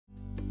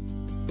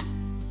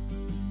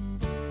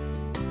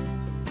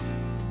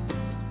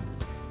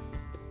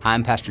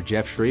I'm Pastor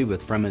Jeff Schreve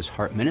with From His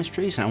Heart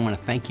Ministries, and I want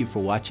to thank you for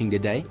watching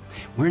today.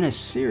 We're in a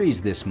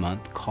series this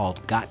month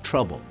called Got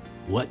Trouble,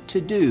 What to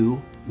Do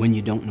When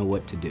You Don't Know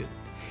What to Do.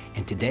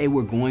 And today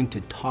we're going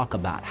to talk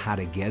about how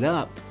to get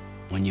up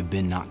when you've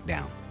been knocked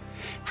down.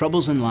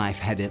 Troubles in life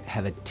have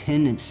a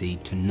tendency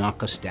to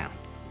knock us down,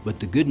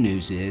 but the good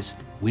news is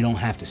we don't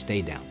have to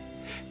stay down.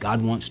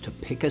 God wants to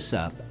pick us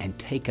up and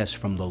take us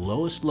from the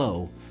lowest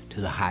low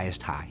to the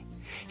highest high.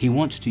 He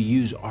wants to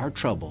use our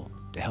trouble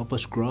to help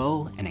us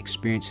grow and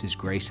experience His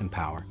grace and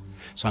power.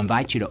 So I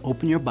invite you to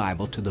open your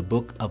Bible to the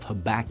book of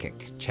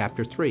Habakkuk,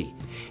 chapter 3,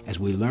 as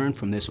we learn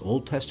from this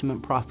Old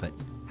Testament prophet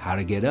how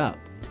to get up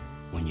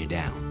when you're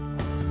down.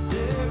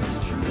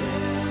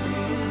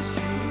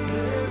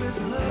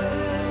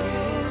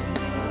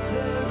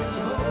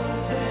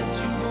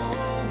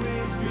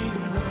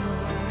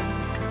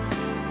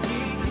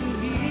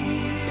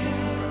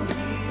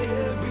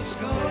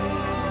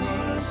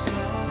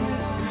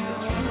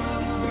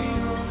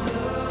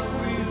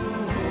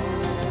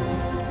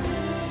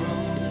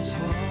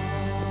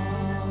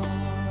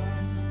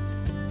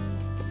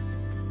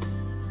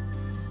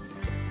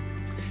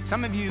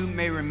 Some of you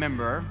may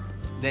remember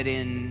that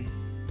in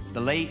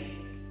the late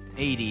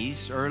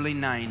 80s, early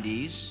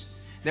 90s,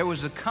 there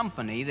was a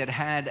company that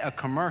had a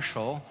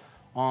commercial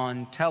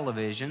on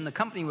television. The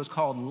company was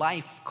called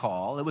Life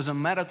Call. It was a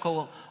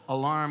medical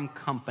alarm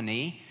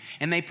company,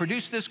 and they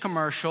produced this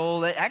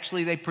commercial.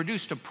 Actually, they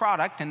produced a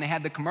product, and they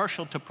had the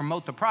commercial to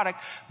promote the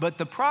product, but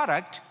the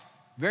product,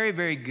 very,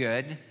 very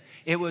good.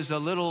 It was a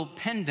little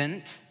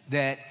pendant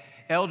that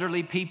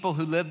elderly people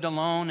who lived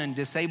alone and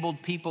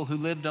disabled people who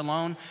lived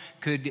alone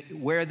could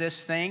wear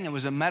this thing. It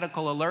was a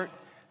medical alert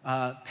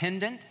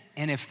pendant.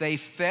 And if they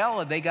fell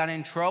or they got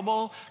in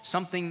trouble,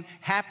 something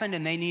happened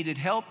and they needed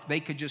help, they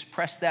could just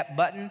press that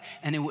button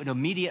and it would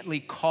immediately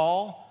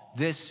call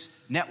this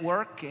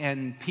network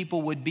and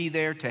people would be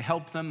there to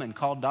help them and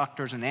call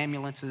doctors and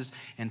ambulances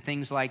and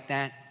things like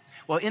that.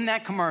 Well, in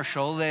that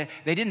commercial, they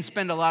didn't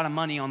spend a lot of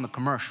money on the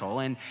commercial,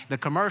 and the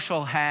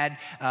commercial had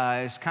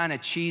this kind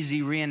of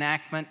cheesy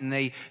reenactment, and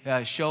they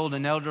showed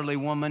an elderly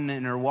woman,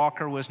 and her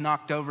walker was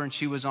knocked over, and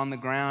she was on the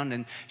ground,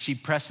 and she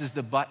presses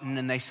the button,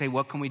 and they say,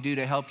 "What can we do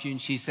to help you?"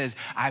 And she says,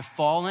 "I've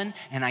fallen,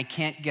 and I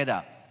can't get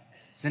up."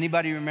 Does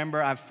anybody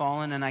remember "I've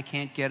fallen, and I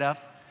can't get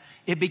up"?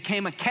 It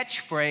became a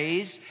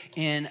catchphrase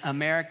in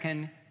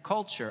American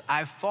culture.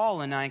 "I've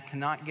fallen, I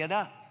cannot get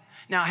up."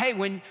 Now, hey,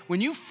 when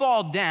you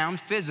fall down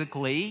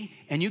physically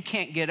and you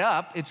can't get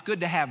up, it's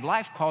good to have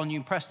Life Call and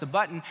you press the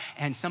button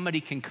and somebody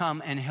can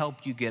come and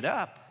help you get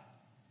up.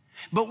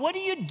 But what do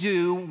you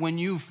do when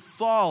you've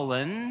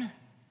fallen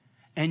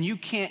and you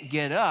can't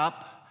get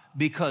up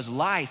because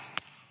life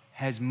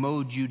has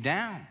mowed you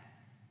down?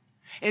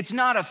 It's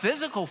not a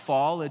physical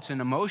fall, it's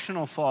an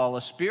emotional fall,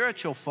 a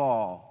spiritual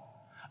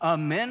fall, a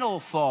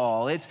mental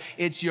fall.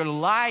 It's your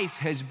life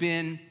has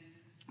been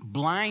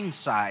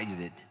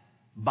blindsided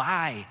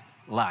by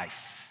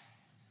life.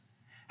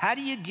 How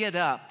do you get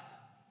up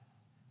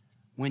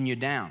when you're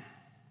down?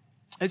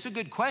 It's a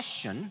good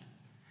question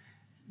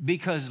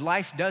because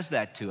life does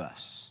that to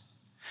us.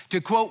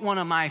 To quote one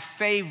of my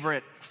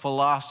favorite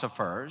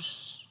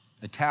philosophers,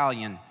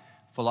 Italian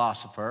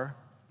philosopher,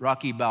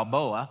 Rocky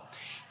Balboa,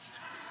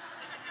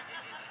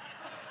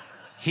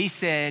 he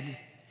said,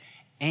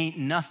 "Ain't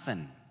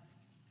nothing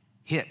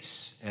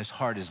hits as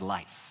hard as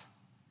life."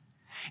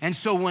 And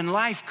so when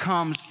life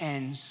comes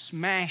and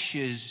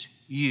smashes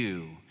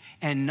you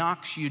and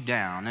knocks you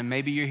down, and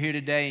maybe you're here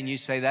today and you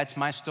say, "That's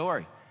my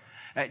story.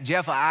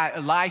 Jeff,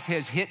 life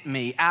has hit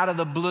me out of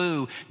the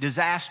blue.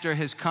 Disaster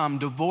has come,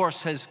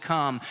 divorce has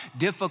come,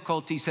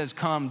 difficulties has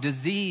come,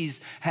 disease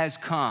has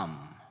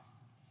come.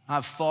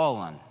 I've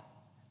fallen,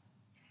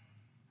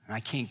 and I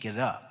can't get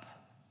up."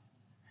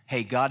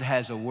 Hey, God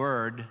has a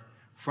word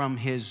from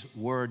His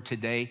word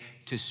today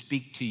to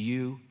speak to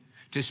you,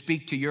 to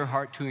speak to your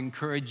heart, to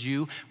encourage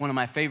you. One of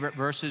my favorite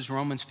verses,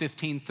 Romans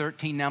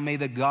 15:13. "Now may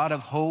the God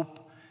of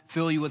hope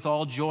fill you with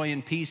all joy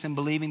and peace in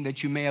believing,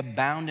 that you may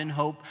abound in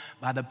hope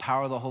by the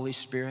power of the Holy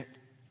Spirit."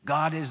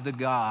 God is the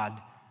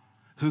God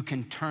who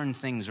can turn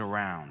things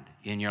around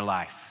in your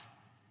life.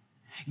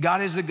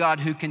 God is the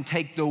God who can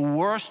take the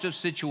worst of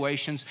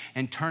situations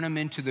and turn them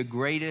into the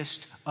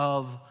greatest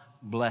of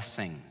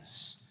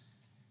blessings.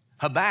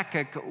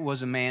 Habakkuk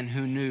was a man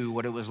who knew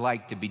what it was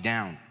like to be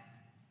down.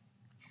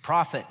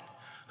 Prophet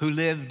who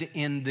lived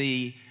in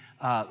the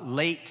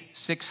late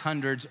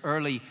 600s,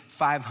 early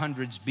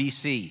 500s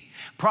BC.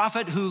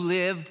 Prophet who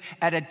lived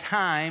at a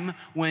time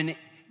when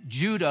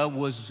Judah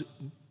was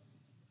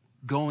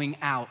going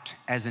out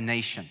as a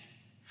nation.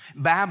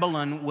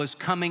 Babylon was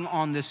coming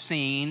on the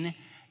scene,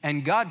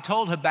 and God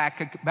told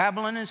Habakkuk,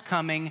 Babylon is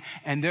coming,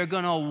 and they're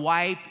going to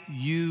wipe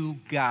you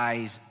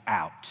guys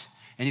out.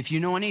 And if you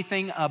know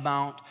anything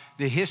about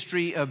the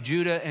history of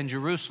Judah and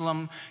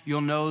Jerusalem,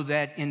 you'll know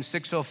that in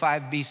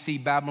 605 BC,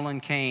 Babylon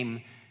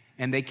came,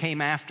 and they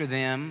came after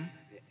them,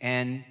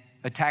 and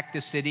attacked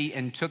the city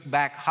and took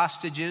back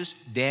hostages.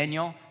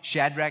 Daniel,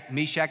 Shadrach,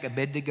 Meshach,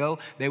 Abednego,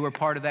 they were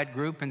part of that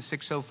group in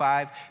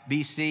 605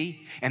 BC.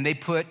 And they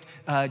put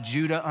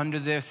Judah under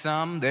their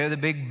thumb. They're the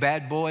big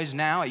bad boys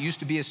now. It used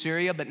to be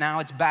Assyria, but now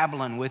it's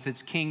Babylon with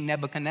its king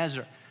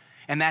Nebuchadnezzar.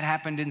 And that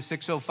happened in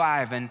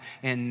 605,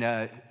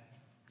 and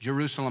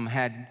Jerusalem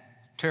had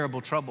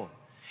terrible trouble.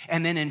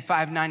 And then in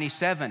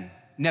 597,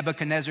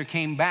 Nebuchadnezzar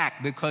came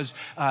back because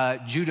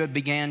Judah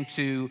began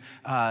to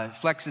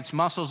flex its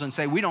muscles and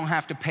say, we don't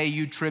have to pay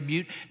you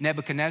tribute,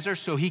 Nebuchadnezzar.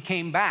 So he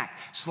came back,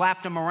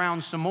 slapped them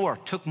around some more,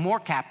 took more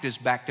captives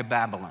back to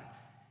Babylon.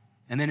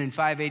 And then in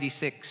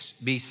 586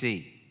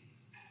 BC,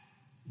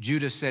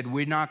 Judah said,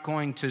 we're not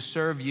going to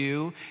serve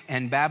you.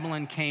 And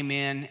Babylon came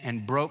in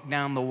and broke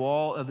down the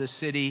wall of the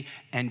city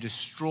and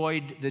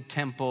destroyed the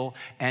temple.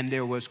 And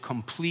there was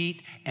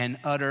complete and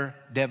utter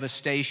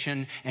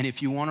devastation. And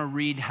if you want to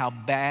read how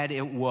bad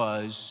it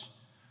was,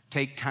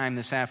 take time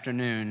this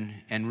afternoon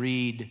and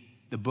read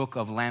the book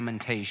of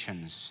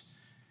Lamentations.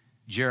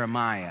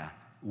 Jeremiah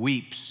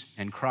weeps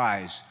and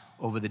cries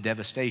over the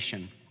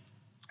devastation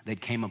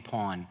that came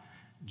upon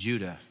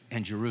Judah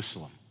and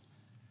Jerusalem.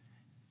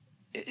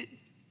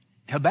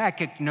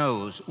 Habakkuk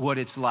knows what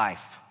it's like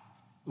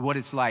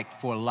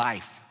for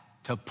life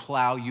to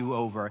plow you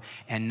over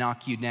and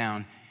knock you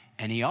down.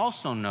 And he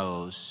also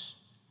knows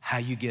how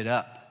you get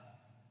up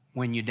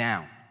when you're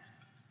down.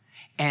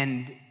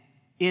 And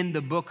in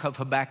the book of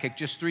Habakkuk,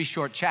 just 3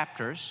 short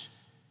chapters,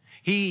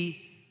 he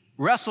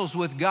wrestles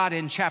with God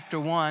in chapter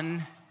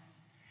 1,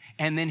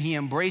 and then he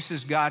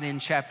embraces God in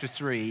chapter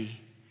 3.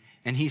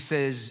 And he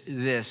says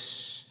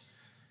this,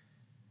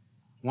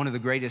 one of the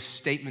greatest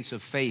statements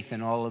of faith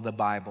in all of the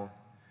Bible.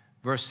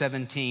 Verse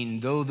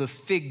 17, though the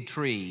fig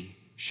tree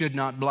should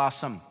not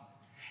blossom,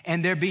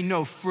 and there be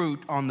no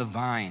fruit on the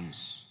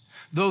vines,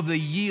 though the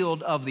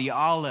yield of the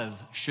olive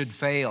should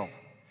fail,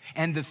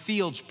 and the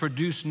fields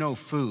produce no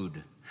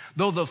food,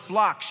 though the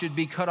flock should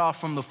be cut off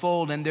from the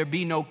fold, and there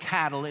be no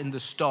cattle in the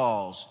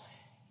stalls,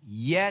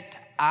 yet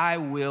I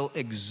will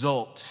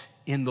exult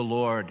in the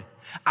Lord.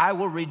 I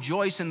will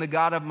rejoice in the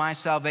God of my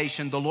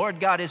salvation. The Lord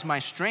God is my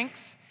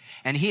strength,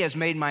 and he has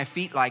made my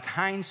feet like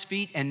hinds'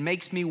 feet and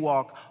makes me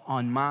walk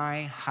on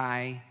my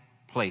high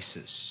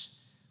places.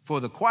 For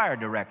the choir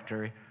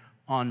director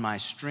on my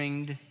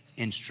stringed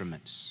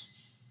instruments.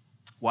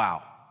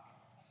 Wow.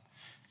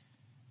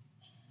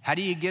 How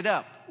do you get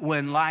up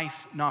when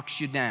life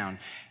knocks you down?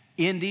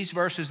 In these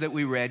verses that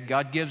we read,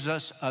 God gives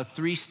us a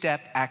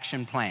 3-step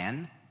action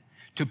plan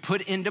to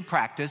put into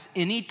practice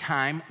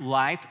anytime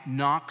life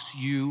knocks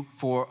you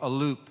for a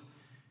loop.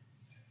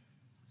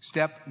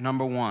 Step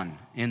number 1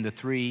 in the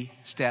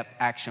 3-step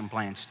action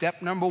plan.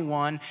 Step number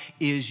 1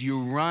 is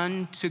you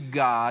run to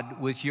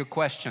God with your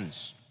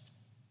questions.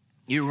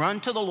 You run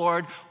to the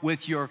Lord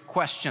with your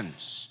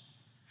questions.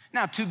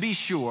 Now, to be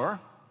sure,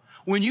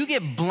 when you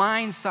get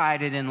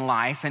blindsided in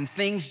life and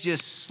things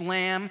just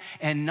slam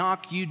and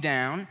knock you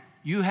down,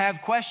 you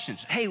have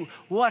questions. Hey,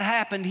 what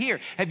happened here?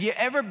 Have you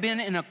ever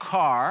been in a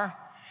car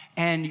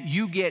and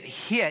you get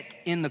hit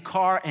in the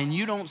car and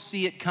you don't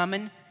see it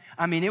coming?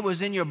 I mean, it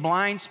was in your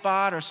blind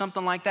spot or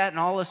something like that, and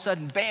all of a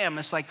sudden, bam,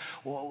 it's like,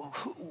 well,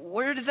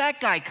 where did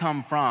that guy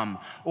come from?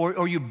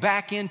 Or you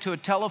back into a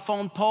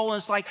telephone pole, and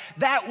it's like,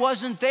 that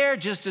wasn't there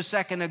just a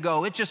second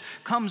ago. It just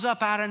comes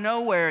up out of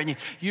nowhere, and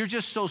you're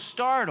just so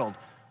startled.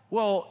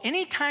 Well,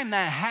 anytime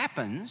that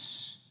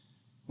happens,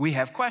 we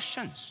have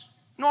questions.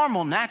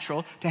 Normal,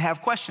 natural to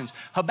have questions.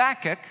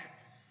 Habakkuk,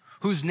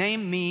 whose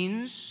name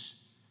means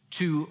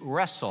to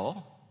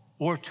wrestle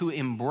or to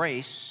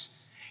embrace,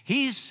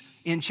 he's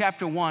in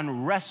chapter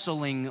 1,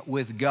 wrestling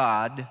with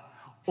God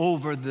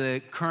over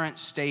the current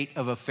state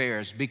of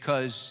affairs,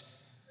 because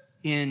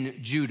in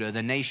Judah,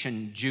 the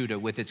nation Judah,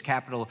 with its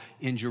capital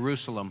in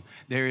Jerusalem,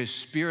 there is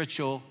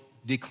spiritual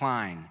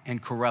decline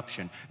and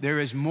corruption. There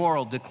is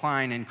moral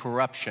decline and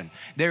corruption.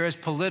 There is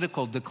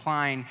political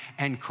decline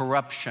and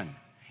corruption.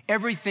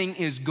 Everything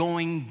is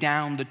going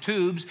down the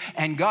tubes,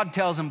 and God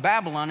tells them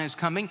Babylon is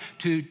coming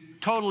to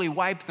totally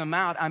wipe them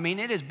out. I mean,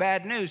 it is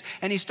bad news.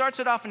 And he starts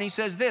it off and he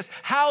says this,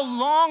 how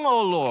long,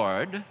 O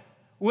Lord,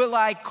 will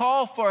I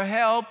call for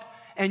help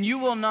and you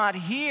will not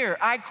hear?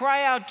 I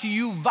cry out to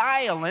you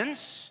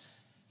violence,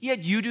 yet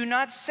you do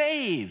not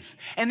save.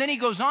 And then he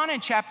goes on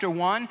in chapter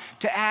 1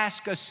 to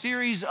ask a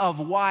series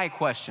of why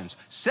questions.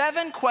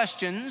 7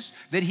 questions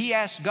that he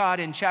asked God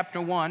in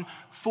chapter 1,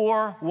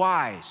 4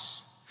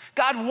 whys.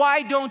 God,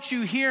 why don't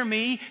you hear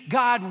me?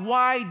 God,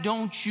 why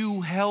don't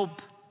you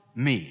help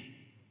me?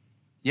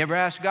 You ever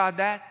ask God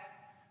that?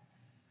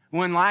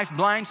 When life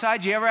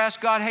blindsides, you ever ask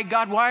God, hey,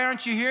 God, why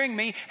aren't you hearing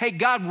me? Hey,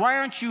 God, why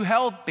aren't you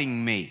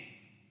helping me?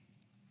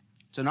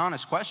 It's an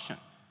honest question.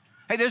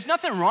 Hey, there's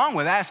nothing wrong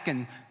with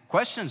asking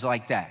questions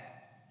like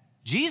that.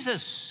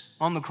 Jesus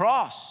on the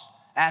cross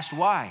asked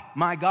why.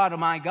 My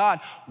God,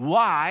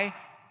 why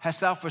hast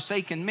thou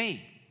forsaken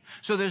me?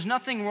 So there's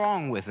nothing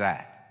wrong with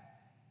that.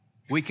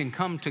 We can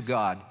come to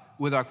God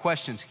with our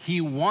questions. He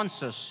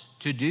wants us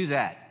to do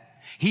that.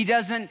 He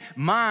doesn't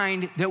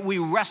mind that we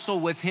wrestle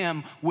with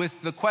him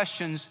with the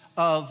questions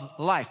of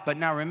life. But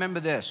now remember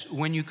this,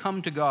 when you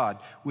come to God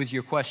with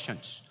your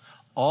questions,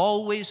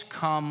 always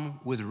come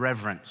with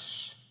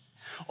reverence.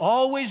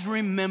 Always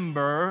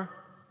remember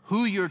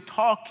who you're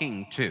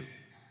talking to.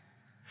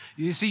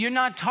 You see, you're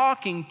not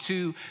talking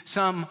to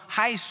some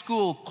high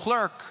school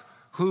clerk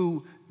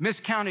who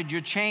miscounted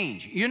your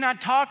change. You're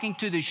not talking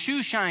to the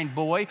shoeshine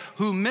boy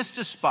who missed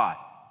a spot.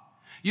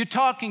 You're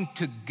talking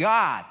to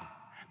God,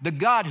 the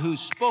God who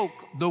spoke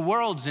the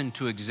worlds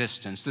into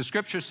existence. The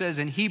scripture says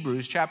in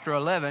Hebrews chapter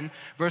 11,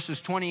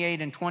 verses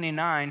 28 and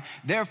 29,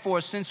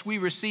 therefore, since we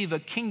receive a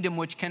kingdom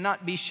which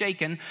cannot be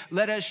shaken,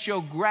 let us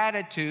show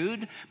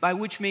gratitude by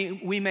which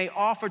we may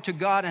offer to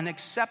God an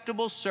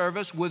acceptable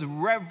service with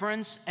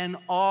reverence and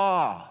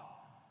awe.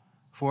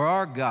 For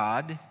our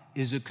God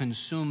is a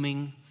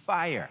consuming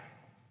fire.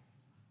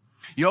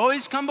 You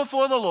always come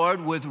before the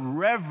Lord with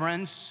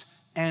reverence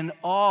and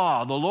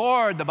awe. The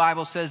Lord, the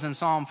Bible says in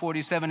Psalm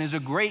 47, is a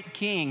great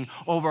king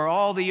over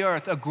all the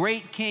earth, a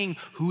great king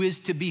who is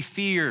to be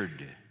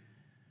feared.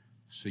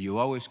 So you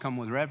always come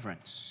with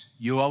reverence.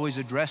 You always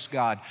address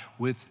God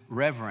with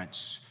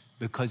reverence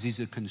because he's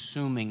a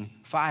consuming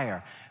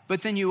fire.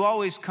 But then you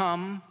always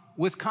come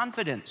with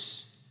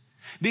confidence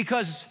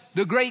because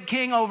the great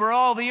king over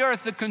all the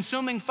earth, the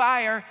consuming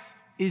fire,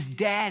 is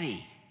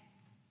Daddy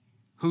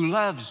who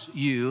loves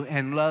you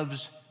and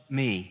loves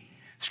me.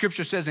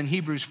 Scripture says in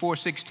Hebrews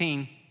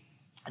 4:16,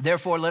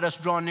 therefore let us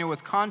draw near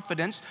with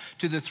confidence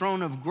to the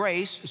throne of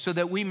grace so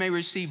that we may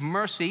receive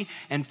mercy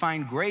and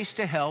find grace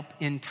to help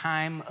in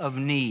time of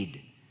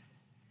need.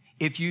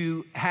 If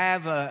you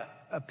have a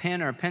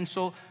pen or a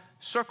pencil,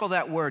 circle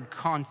that word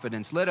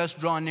confidence. Let us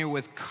draw near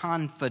with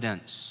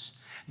confidence.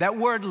 That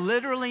word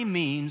literally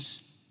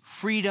means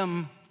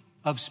freedom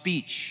of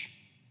speech.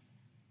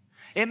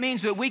 It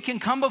means that we can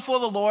come before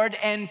the Lord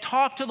and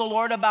talk to the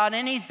Lord about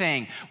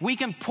anything. We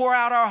can pour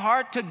out our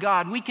heart to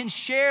God. We can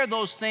share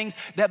those things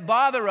that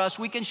bother us.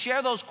 We can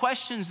share those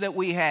questions that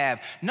we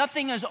have.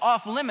 Nothing is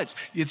off limits.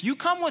 If you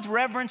come with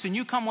reverence and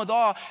you come with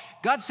awe,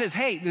 God says,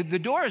 hey, the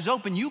door is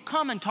open. You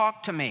come and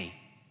talk to me.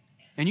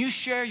 And you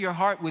share your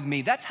heart with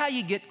me. That's how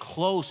you get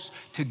close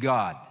to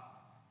God.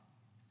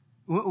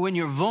 When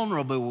you're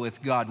vulnerable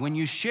with God, when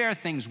you share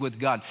things with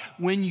God,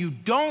 when you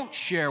don't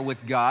share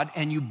with God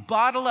and you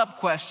bottle up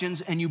questions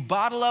and you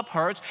bottle up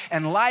hurts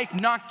and life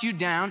knocked you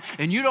down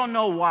and you don't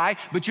know why,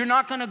 but you're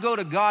not going to go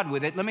to God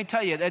with it. Let me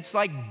tell you, it's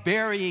like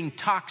burying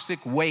toxic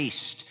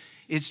waste.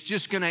 It's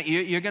just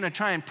you're going to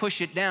try and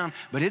push it down,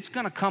 but it's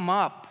going to come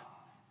up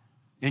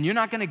and you're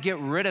not going to get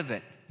rid of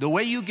it. The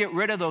way you get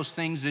rid of those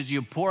things is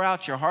you pour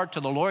out your heart to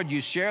the Lord.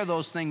 You share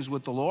those things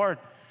with the Lord.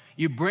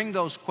 You bring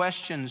those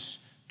questions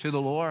to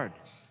the Lord.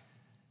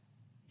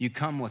 You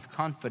come with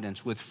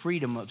confidence, with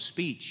freedom of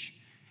speech,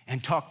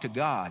 and talk to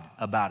God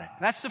about it.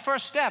 That's the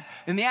first step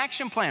in the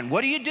action plan.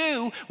 What do you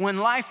do when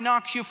life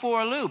knocks you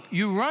for a loop?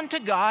 You run to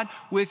God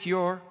with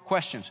your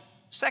questions.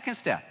 Second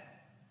step,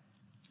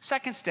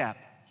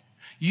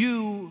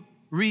 you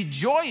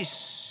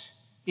rejoice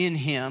in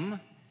him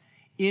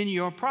in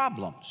your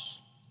problems.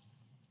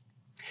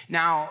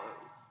 Now,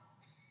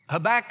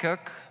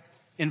 Habakkuk,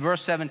 in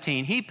verse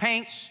 17, he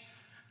paints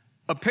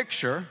a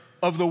picture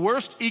of the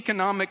worst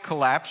economic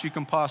collapse you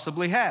can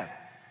possibly have.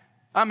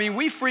 I mean,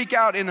 we freak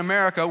out in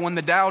America when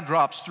the Dow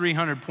drops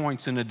 300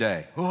 points in a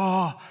day.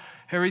 Oh,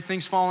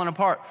 everything's falling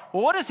apart.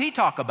 Well, what does he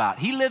talk about?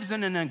 He lives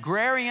in an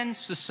agrarian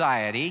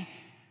society,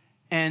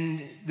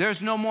 and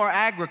there's no more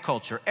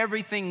agriculture.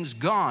 Everything's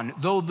gone,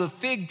 though the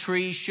fig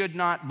tree should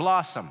not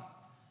blossom,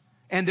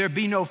 and there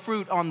be no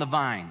fruit on the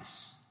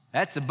vines.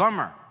 That's a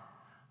bummer.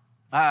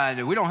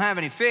 We don't have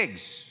any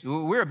figs.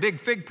 We're a big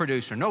fig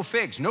producer. No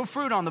figs, no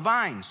fruit on the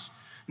vines.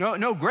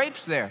 No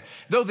grapes there.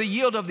 Though the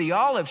yield of the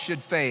olive should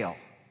fail.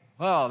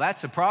 Well,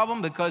 that's a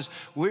problem because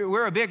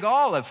we're a big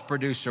olive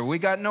producer. We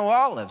got no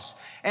olives.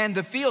 And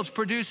the fields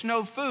produce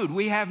no food.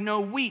 We have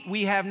no wheat.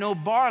 We have no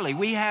barley.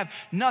 We have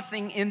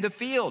nothing in the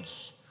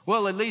fields.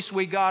 Well, at least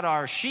we got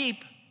our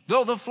sheep,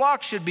 though the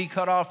flock should be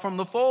cut off from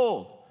the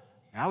fold.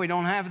 Now we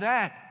don't have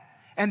that.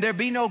 And there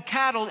be no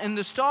cattle in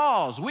the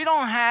stalls. We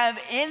don't have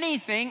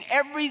anything.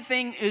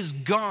 Everything is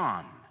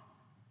gone.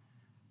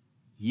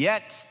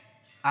 Yet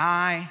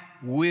I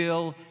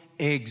will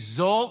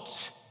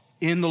exult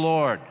in the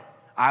Lord.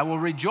 I will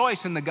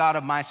rejoice in the God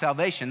of my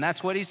salvation.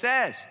 That's what he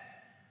says.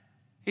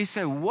 He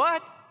said,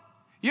 what?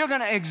 You're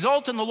going to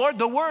exult in the Lord?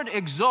 The word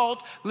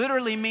exult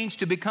literally means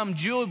to become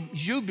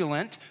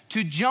jubilant,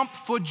 to jump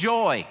for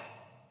joy.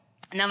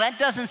 Now that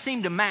doesn't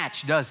seem to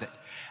match, does it?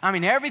 I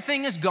mean,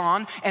 everything is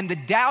gone, and the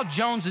Dow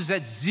Jones is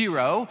at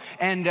zero,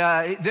 and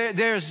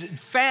there's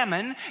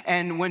famine,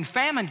 and when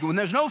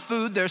there's no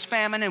food, there's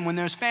famine, and when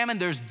there's famine,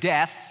 there's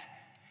death.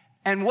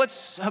 And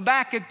what's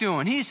Habakkuk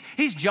doing?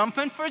 He's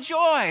jumping for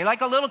joy,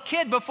 like a little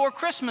kid before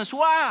Christmas.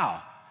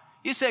 Wow.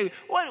 You say,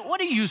 what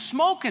are you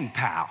smoking,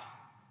 pal?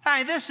 I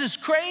mean, this is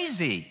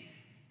crazy.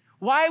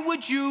 Why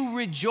would you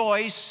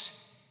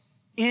rejoice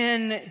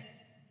in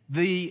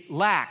the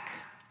lack?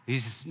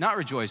 He's not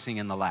rejoicing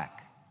in the lack.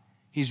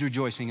 He's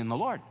rejoicing in the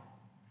Lord.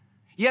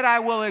 Yet I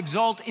will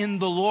exult in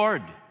the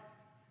Lord.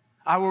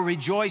 I will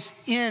rejoice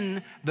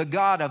in the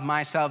God of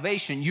my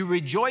salvation. You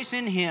rejoice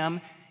in him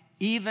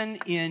even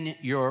in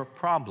your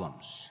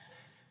problems.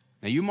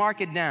 Now you mark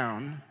it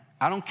down.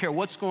 I don't care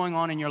what's going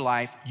on in your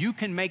life. You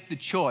can make the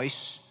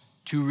choice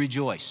to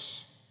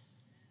rejoice.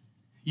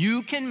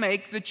 You can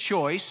make the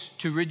choice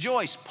to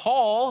rejoice.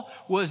 Paul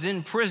was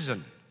in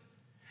prison.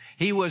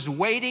 He was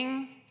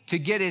waiting to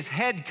get his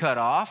head cut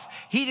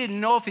off. He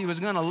didn't know if he was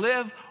going to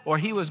live or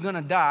he was going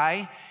to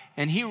die.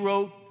 And he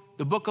wrote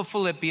the book of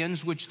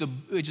Philippians, which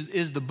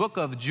is the book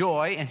of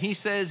joy. And he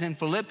says in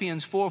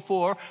Philippians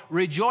 4:4,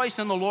 rejoice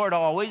in the Lord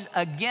always.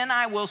 Again,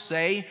 I will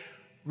say,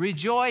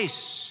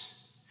 rejoice.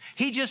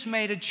 He just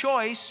made a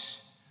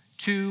choice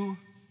to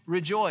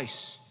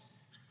rejoice.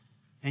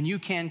 And you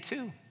can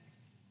too.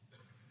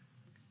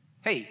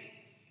 Hey,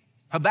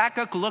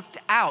 Habakkuk looked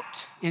out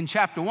in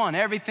chapter 1.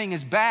 Everything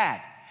is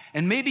bad.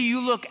 And maybe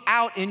you look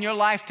out in your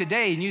life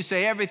today and you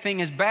say,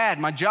 everything is bad.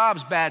 My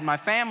job's bad. My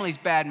family's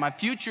bad. My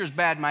future's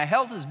bad. My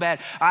health is bad.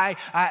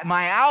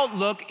 My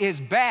outlook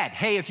is bad.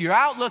 Hey, if your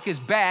outlook is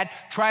bad,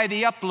 try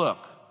the uplook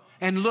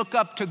and look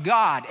up to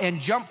God and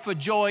jump for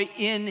joy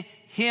in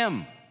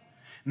him.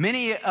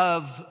 Many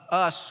of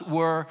us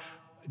were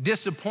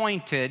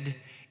disappointed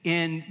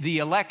in the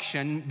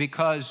election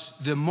because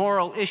the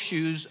moral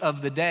issues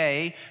of the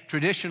day,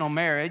 traditional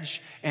marriage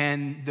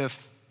and the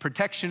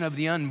protection of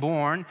the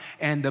unborn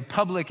and the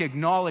public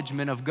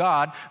acknowledgement of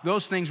God,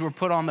 those things were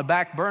put on the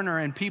back burner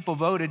and people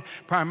voted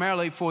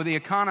primarily for the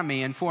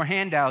economy and for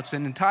handouts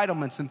and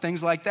entitlements and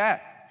things like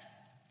that.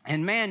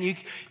 And man,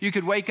 you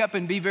could wake up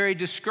and be very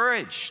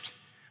discouraged.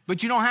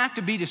 But you don't have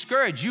to be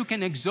discouraged. You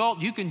can exult,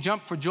 you can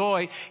jump for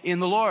joy in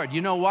the Lord.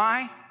 You know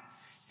why?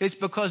 It's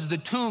because the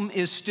tomb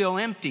is still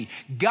empty.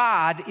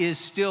 God is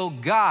still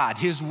God.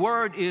 His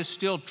word is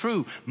still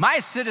true. My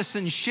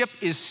citizenship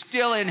is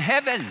still in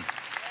heaven.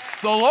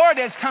 The Lord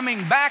is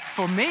coming back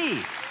for me.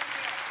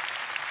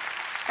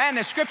 And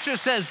the scripture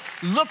says,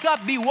 look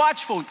up, be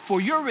watchful, for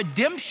your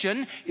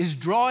redemption is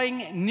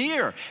drawing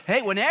near.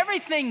 Hey, when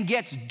everything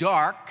gets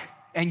dark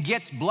and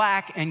gets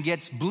black and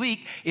gets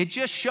bleak, it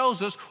just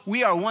shows us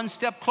we are one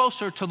step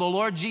closer to the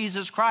Lord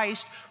Jesus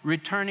Christ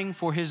returning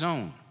for his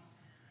own.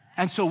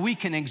 And so we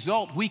can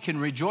exult, we can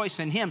rejoice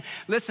in him.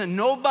 Listen,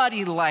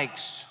 nobody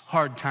likes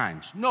hard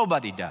times.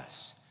 Nobody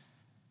does.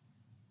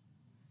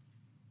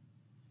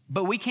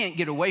 But we can't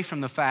get away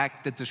from the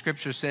fact that the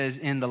scripture says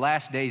in the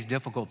last days,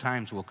 difficult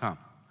times will come.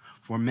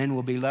 For men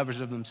will be lovers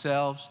of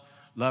themselves,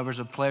 lovers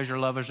of pleasure,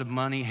 lovers of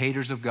money,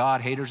 haters of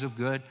God, haters of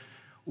good.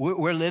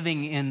 We're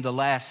living in the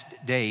last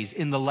days,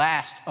 in the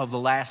last of the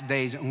last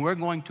days, and we're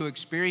going to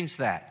experience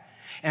that.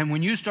 And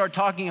when you start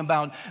talking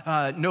about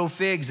no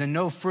figs and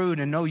no fruit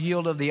and no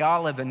yield of the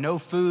olive and no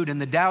food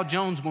and the Dow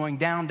Jones going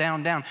down,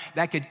 down, down,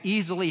 that could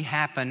easily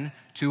happen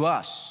to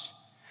us.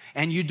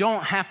 And you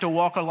don't have to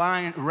walk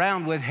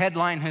around with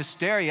headline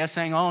hysteria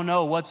saying, oh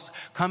no, what's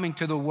coming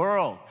to the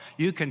world?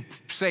 You can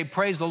say,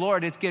 praise the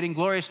Lord, it's getting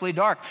gloriously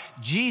dark.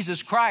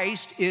 Jesus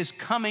Christ is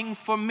coming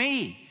for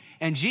me.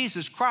 And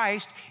Jesus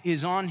Christ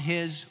is on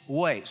his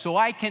way. So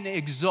I can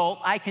exult,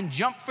 I can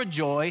jump for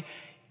joy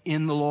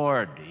in the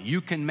Lord.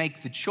 You can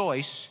make the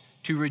choice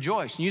to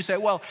rejoice. And you say,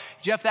 well,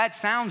 Jeff, that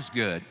sounds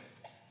good,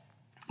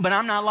 but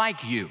I'm not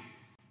like you.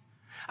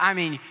 I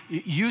mean,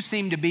 you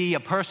seem to be a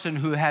person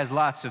who has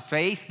lots of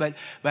faith, but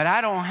I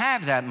don't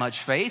have that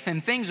much faith,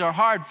 and things are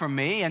hard for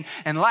me,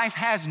 and life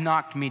has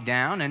knocked me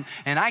down, and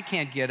I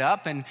can't get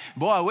up, and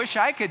boy, I wish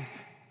I could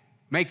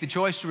make the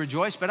choice to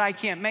rejoice, but I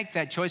can't make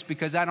that choice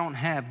because I don't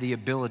have the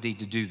ability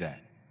to do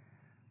that.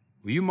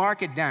 Will you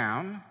mark it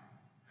down?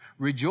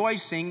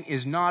 Rejoicing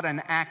is not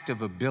an act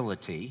of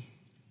ability,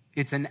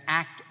 it's an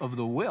act of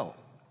the will.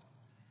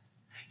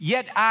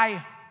 Yet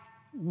I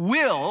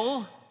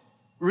will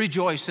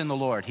rejoice in the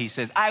Lord, he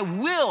says. I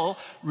will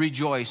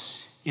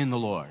rejoice in the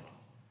Lord.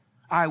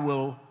 I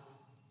will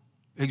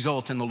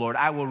exult in the Lord.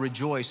 I will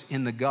rejoice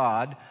in the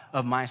God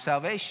of my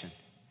salvation.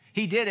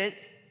 He did it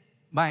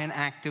by an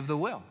act of the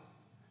will.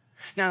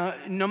 Now,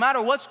 no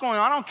matter what's going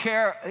on, I don't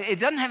care. It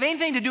doesn't have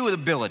anything to do with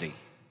ability.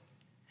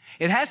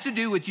 It has to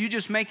do with you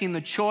just making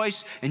the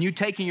choice and you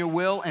taking your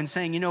will and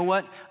saying, you know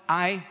what?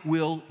 I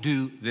will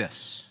do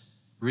this.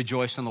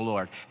 Rejoice in the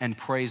Lord and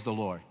praise the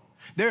Lord.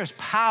 There is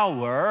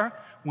power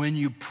when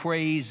you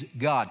praise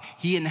God.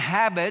 He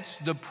inhabits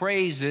the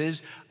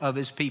praises of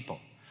his people.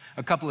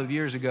 A couple of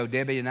years ago,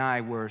 Debbie and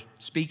I were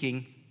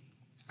speaking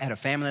at a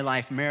family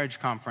life marriage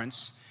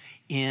conference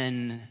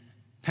in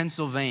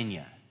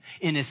Pennsylvania,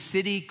 in a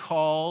city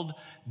called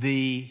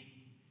the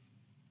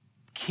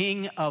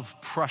King of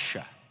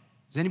Prussia.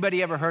 Has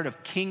anybody ever heard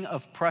of King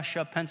of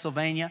Prussia,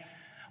 Pennsylvania?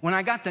 When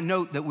I got the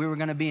note that we were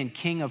going to be in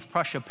King of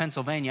Prussia,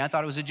 Pennsylvania, I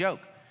thought it was a joke.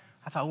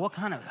 I thought,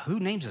 who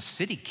names a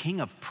city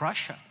King of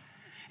Prussia?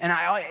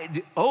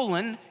 And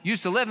Olin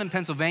used to live in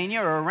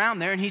Pennsylvania or around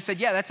there, and he said,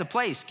 yeah, that's a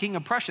place, King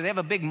of Prussia. They have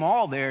a big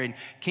mall there in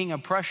King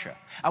of Prussia.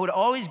 I would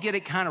always get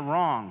it kind of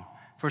wrong.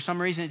 For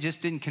some reason, it just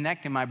didn't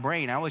connect in my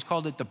brain. I always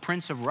called it the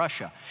Prince of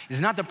Russia. It's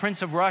not the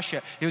Prince of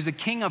Russia. It was the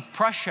King of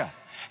Prussia.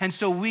 And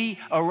so we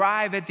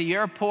arrive at the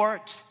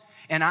airport,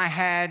 and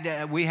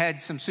we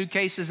had some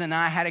suitcases, and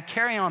I had a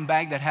carry-on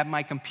bag that had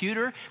my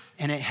computer,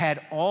 and it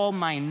had all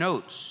my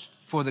notes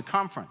for the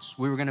conference.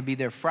 We were going to be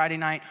there Friday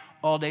night,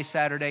 all day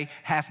Saturday,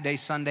 half day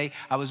Sunday.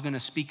 I was going to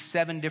speak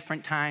 7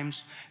 different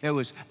times. There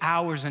was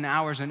hours and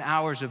hours and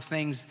hours of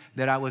things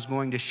that I was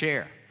going to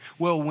share.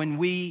 Well, when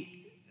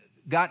we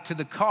got to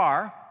the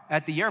car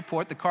at the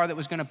airport, the car that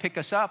was going to pick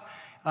us up,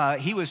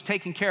 he was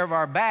taking care of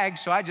our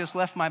bags, so I just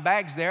left my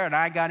bags there, and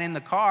I got in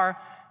the car,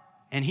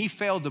 and he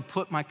failed to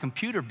put my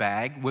computer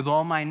bag with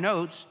all my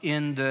notes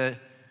in the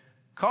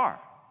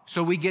car.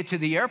 So we get to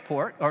the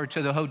airport, or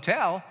to the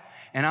hotel,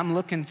 and I'm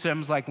looking to him, I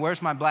was like,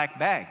 where's my black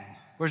bag?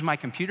 Where's my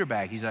computer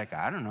bag? He's like,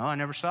 I don't know, I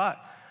never saw it.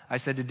 I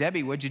said to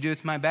Debbie, what'd you do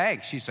with my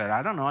bag? She said,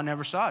 I don't know, I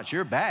never saw it. It's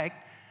your bag.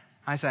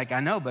 I was like, I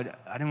know, but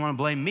I didn't want to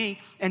blame me.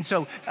 And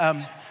so,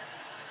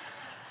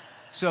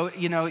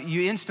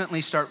 you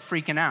instantly start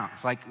freaking out.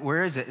 It's like,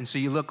 where is it? And so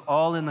you look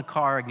all in the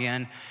car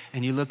again,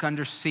 and you look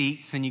under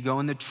seats, and you go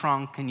in the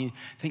trunk, and you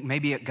think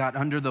maybe it got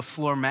under the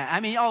floor mat. I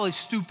mean, all these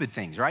stupid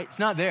things, right? It's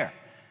not there.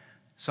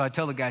 So I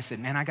tell the guy, I said,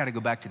 man, I got to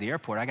go back to the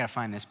airport. I got to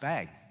find this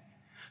bag.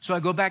 So I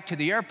go back to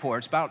the airport.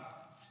 It's about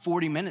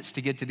 40 minutes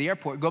to get to the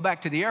airport. Go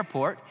back to the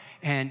airport,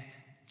 and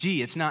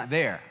gee, it's not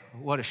there.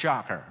 What a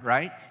shocker,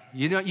 right?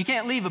 You know, you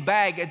can't leave a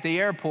bag at the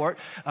airport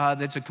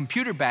that's a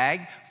computer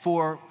bag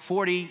for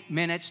 40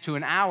 minutes to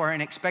an hour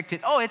and expect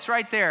it, it's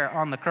right there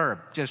on the curb,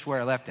 just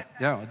where I left it.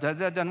 No, that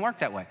doesn't work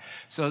that way.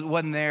 So it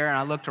wasn't there, and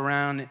I looked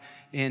around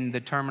in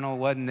the terminal,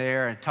 wasn't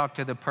there, and talked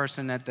to the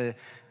person at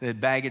the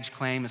baggage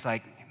claim. It's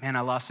like, man, I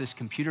lost this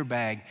computer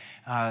bag.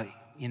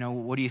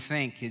 What do you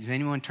think? Has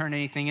anyone turned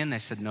anything in? They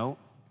said, no.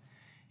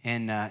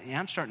 And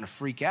I'm starting to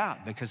freak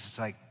out because it's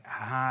like,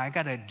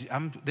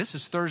 this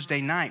is Thursday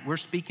night. We're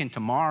speaking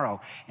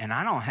tomorrow, and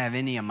I don't have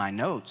any of my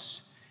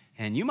notes.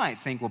 And you might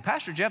think, well,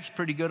 Pastor Jeff's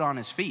pretty good on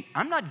his feet.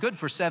 I'm not good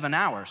for 7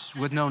 hours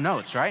with no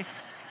notes, right?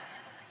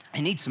 I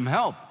need some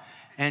help.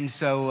 And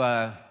so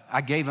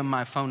I gave him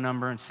my phone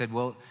number and said,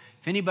 well,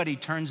 if anybody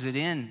turns it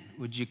in,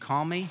 would you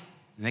call me?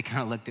 And they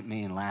kind of looked at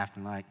me and laughed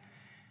and like,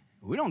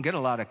 we don't get a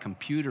lot of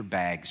computer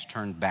bags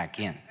turned back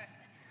in.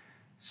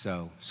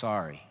 So,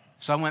 sorry.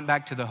 So I went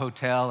back to the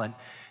hotel,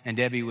 and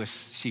Debbie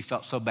she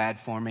felt so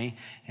bad for me.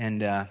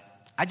 And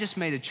I just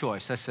made a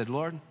choice. I said,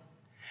 Lord,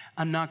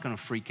 I'm not going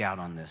to freak out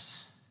on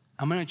this.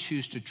 I'm going to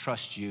choose to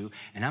trust you,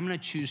 and I'm going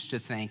to choose to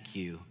thank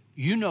you.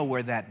 You know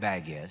where that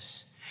bag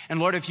is. And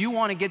Lord, if you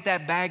want to get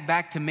that bag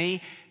back to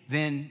me,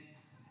 then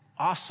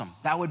awesome.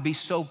 That would be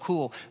so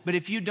cool. But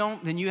if you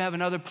don't, then you have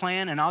another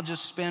plan, and I'll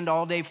just spend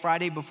all day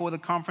Friday before the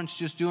conference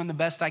just doing the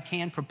best I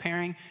can,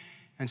 preparing.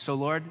 And so,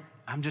 Lord,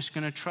 I'm just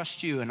going to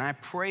trust you, and I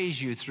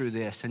praise you through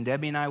this. And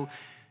Debbie and I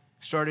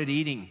started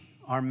eating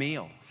our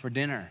meal for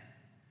dinner.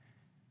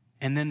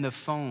 And then the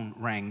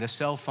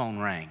cell phone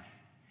rang.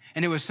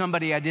 And it was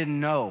somebody I didn't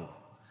know.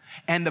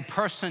 And the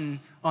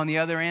person on the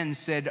other end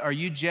said, are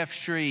you Jeff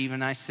Schreve?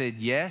 And I said,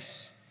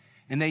 yes.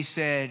 And they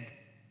said,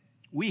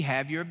 we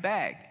have your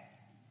bag.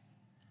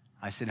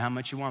 I said, how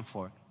much you want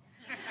for it?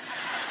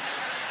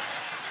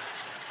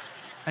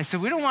 I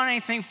said, we don't want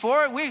anything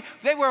for it.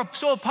 They were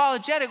so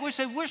apologetic. We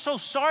said, we're so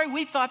sorry.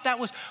 We thought that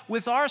was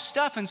with our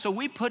stuff. And so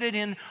we put it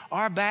in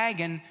our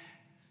bag. And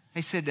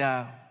they said,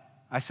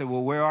 I said,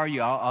 well, where are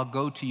you? I'll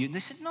go to you. And they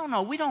said,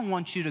 no, we don't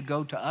want you to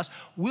go to us.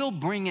 We'll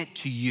bring it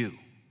to you.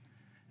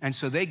 And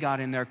so they got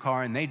in their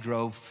car and they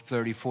drove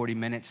 30, 40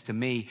 minutes to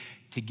me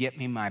to get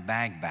me my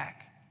bag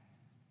back.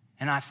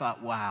 And I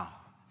thought, wow,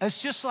 it's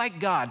just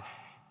like God.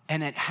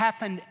 And it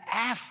happened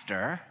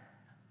after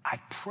I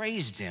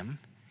praised him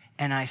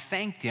and I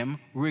thanked him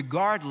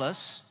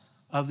regardless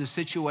of the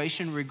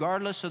situation,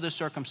 regardless of the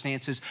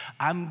circumstances.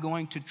 I'm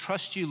going to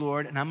trust you,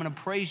 Lord, and I'm going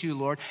to praise you,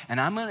 Lord, and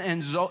I'm going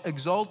to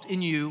exult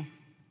in you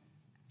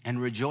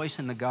and rejoice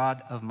in the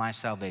God of my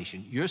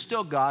salvation. You're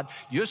still God.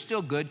 You're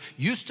still good.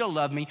 You still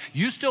love me.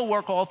 You still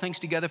work all things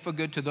together for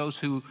good to those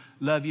who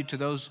love you, to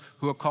those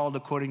who are called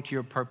according to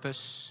your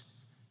purpose.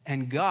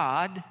 And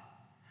God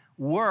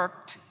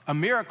worked a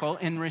miracle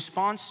in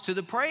response to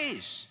the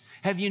praise.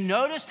 Have you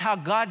noticed how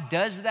God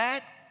does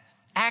that?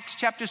 Acts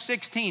chapter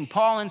 16,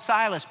 Paul and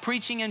Silas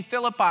preaching in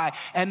Philippi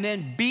and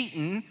then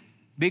beaten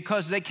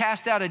because they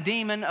cast out a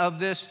demon of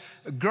this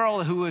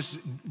girl who was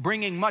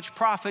bringing much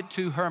profit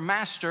to her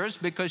masters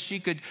because she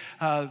could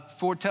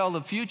foretell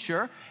the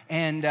future.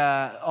 And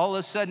all of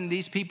a sudden,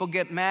 these people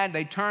get mad.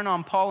 They turn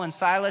on Paul and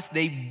Silas.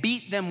 They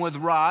beat them with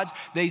rods.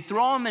 They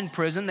throw them in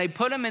prison. They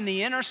put them in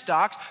the inner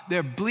stocks.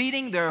 They're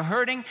bleeding. They're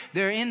hurting.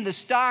 They're in the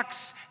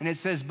stocks. And it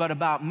says, but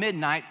about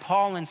midnight,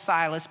 Paul and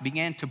Silas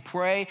began to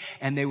pray,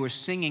 and they were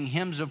singing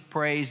hymns of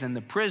praise, and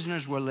the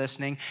prisoners were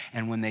listening.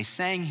 And when they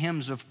sang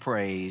hymns of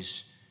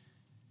praise,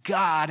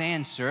 God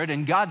answered,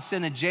 and God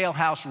sent a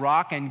jailhouse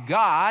rock, and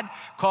God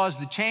caused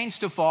the chains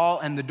to fall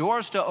and the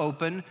doors to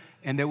open,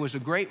 and there was a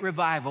great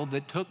revival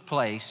that took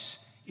place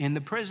in the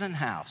prison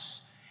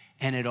house.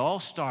 And it all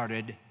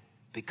started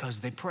because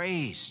they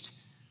praised.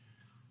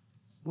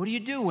 What do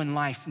you do when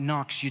life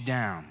knocks you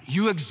down?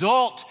 You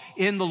exult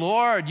in the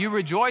Lord. You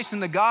rejoice in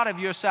the God of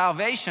your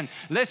salvation.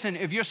 Listen,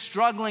 if you're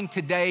struggling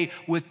today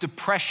with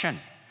depression,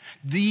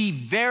 the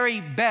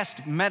very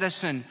best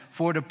medicine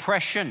for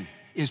depression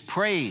is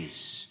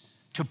praise.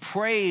 To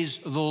praise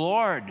the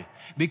Lord,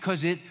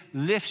 because it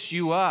lifts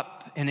you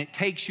up and it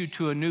takes you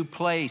to a new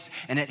place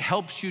and it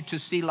helps you to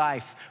see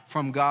life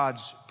from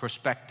God's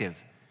perspective.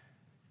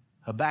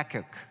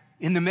 Habakkuk,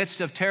 in the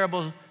midst of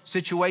terrible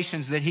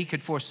situations that he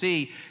could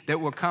foresee that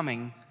were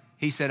coming,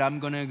 he said, I'm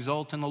going to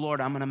exult in the Lord.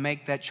 I'm going to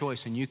make that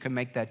choice, and you can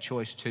make that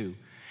choice too.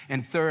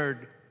 And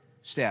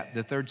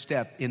the third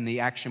step in the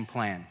action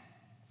plan,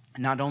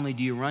 not only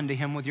do you run to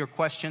him with your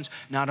questions,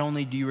 not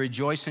only do you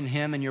rejoice in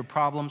him and your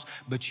problems,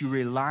 but you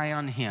rely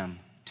on him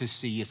to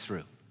see you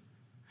through.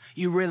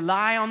 You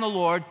rely on the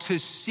Lord to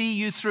see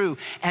you through,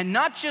 and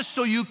not just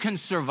so you can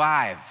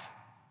survive,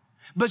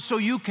 but so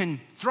you can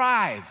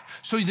thrive,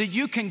 so that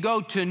you can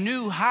go to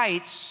new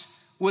heights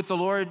with the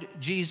Lord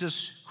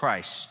Jesus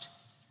Christ.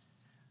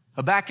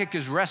 Habakkuk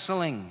is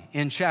wrestling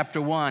in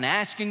chapter 1,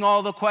 asking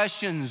all the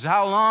questions.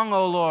 How long,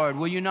 O Lord,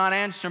 will you not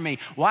answer me?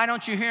 Why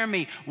don't you hear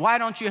me? Why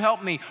don't you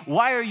help me?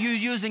 Why are you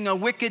using a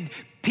wicked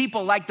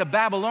people like the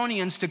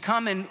Babylonians to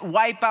come and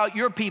wipe out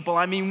your people?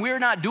 I mean, we're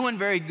not doing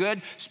very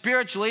good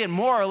spiritually and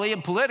morally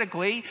and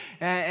politically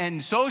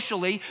and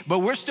socially, but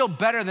we're still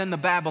better than the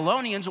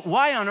Babylonians.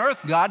 Why on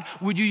earth, God,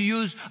 would you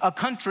use a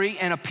country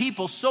and a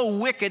people so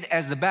wicked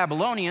as the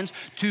Babylonians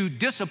to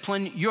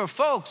discipline your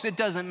folks? It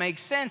doesn't make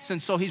sense.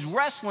 And so he's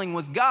wrestling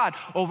with God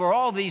over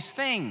all these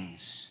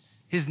things.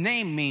 His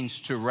name means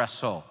to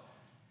wrestle,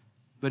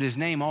 but his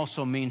name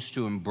also means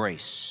to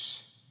embrace.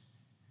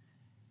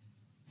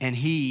 And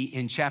he,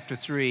 in chapter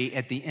 3,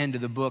 at the end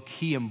of the book,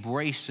 he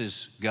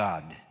embraces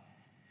God.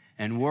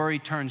 And worry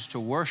turns to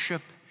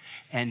worship,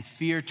 and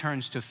fear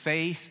turns to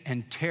faith,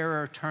 and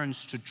terror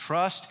turns to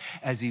trust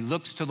as he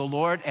looks to the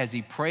Lord, as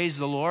he prays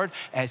the Lord,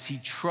 as he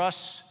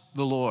trusts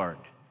the Lord.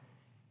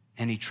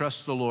 And he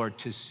trusts the Lord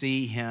to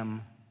see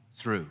him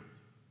through.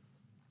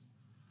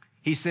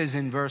 He says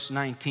in verse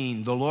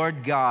 19, the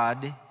Lord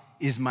God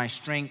is my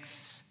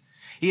strength.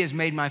 He has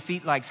made my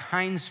feet like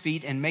hinds'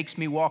 feet and makes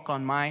me walk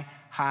on my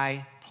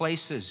high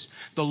places.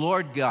 The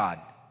Lord God,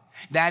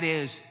 that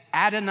is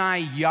Adonai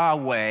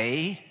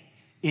Yahweh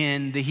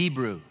in the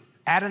Hebrew.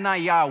 Adonai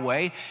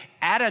Yahweh.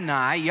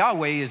 Adonai,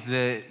 Yahweh is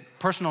the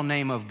personal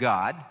name of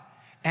God,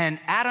 and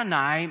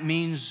Adonai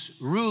means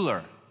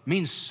ruler,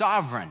 means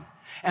sovereign.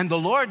 And the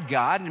Lord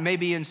God,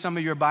 maybe in some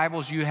of your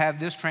Bibles you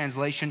have this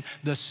translation,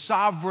 the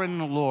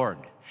sovereign Lord.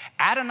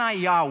 Adonai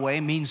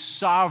Yahweh means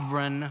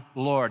sovereign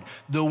Lord,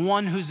 the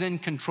one who's in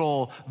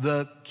control,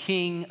 the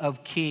King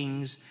of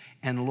kings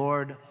and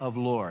Lord of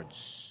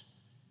lords.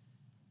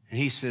 And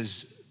he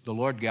says, the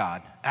Lord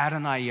God,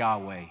 Adonai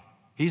Yahweh,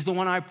 he's the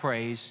one I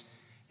praise,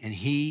 and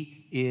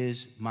he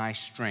is my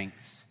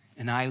strength.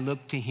 And I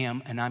look to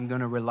him, and I'm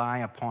going to rely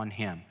upon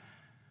him.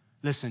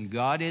 Listen,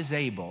 God is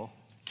able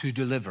to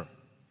deliver.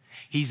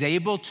 He's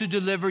able to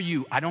deliver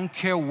you. I don't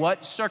care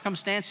what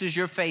circumstances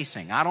you're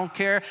facing. I don't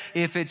care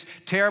if it's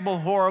terrible,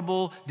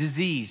 horrible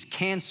disease,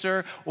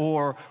 cancer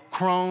or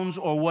Crohn's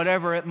or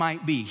whatever it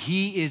might be.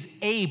 He is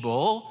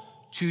able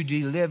to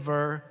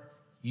deliver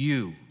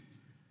you.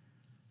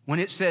 When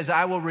it says,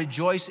 I will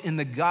rejoice in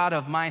the God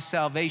of my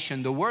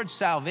salvation, the word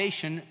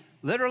salvation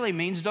literally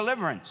means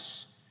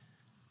deliverance.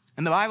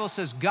 And the Bible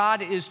says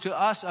God is to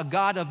us a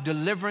God of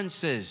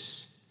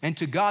deliverances, and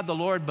to God the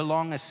Lord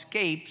belong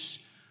escapes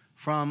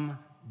from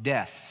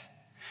death.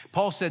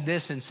 Paul said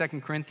this in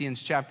 2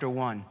 Corinthians chapter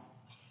 1.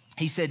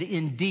 He said,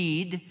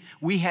 indeed,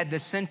 we had the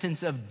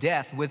sentence of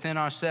death within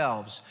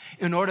ourselves,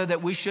 in order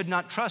that we should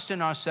not trust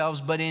in ourselves,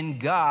 but in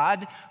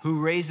God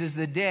who raises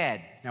the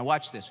dead. Now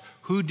watch this.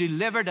 Who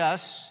delivered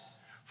us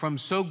from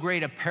so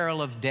great a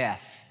peril of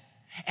death,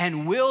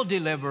 and will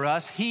deliver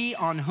us, he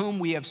on whom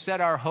we have set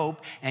our hope,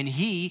 and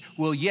he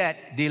will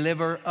yet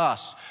deliver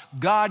us.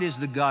 God is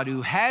the God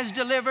who has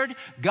delivered.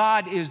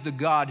 God is the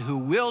God who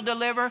will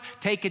deliver.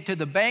 Take it to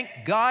the bank.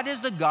 God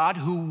is the God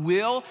who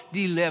will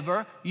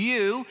deliver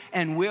you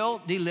and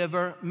will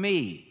deliver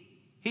me.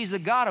 He's the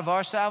God of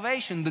our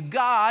salvation, the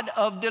God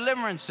of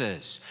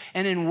deliverances.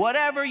 And in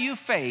whatever you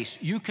face,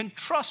 you can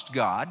trust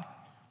God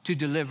to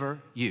deliver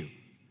you.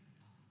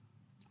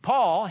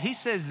 Paul, he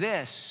says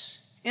this,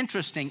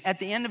 interesting, at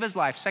the end of his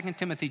life, 2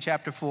 Timothy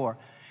chapter 4,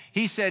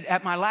 he said,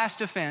 at my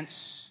last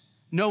offense,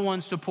 no one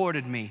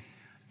supported me.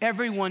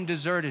 Everyone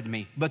deserted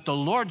me, but the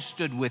Lord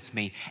stood with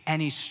me,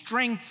 and he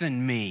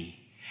strengthened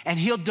me, and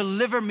he'll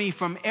deliver me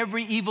from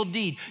every evil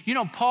deed. You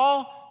know,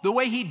 Paul, the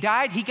way he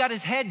died, he got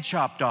his head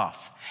chopped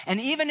off.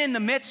 And even in the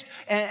midst,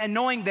 and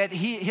knowing that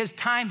his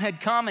time had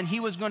come and he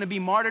was going to be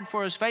martyred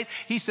for his faith,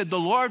 he said, the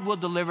Lord will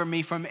deliver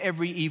me from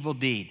every evil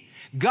deed.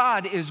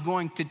 God is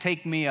going to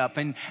take me up,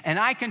 and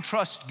I can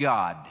trust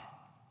God.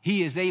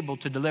 He is able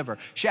to deliver.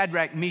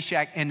 Shadrach,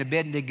 Meshach, and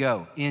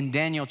Abednego in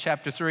Daniel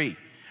chapter 3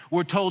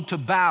 were told to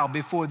bow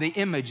before the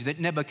image that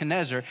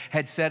Nebuchadnezzar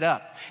had set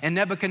up. And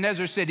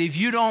Nebuchadnezzar said, if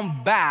you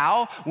don't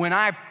bow when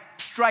I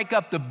strike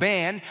up the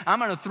band, I'm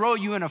going to throw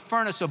you in a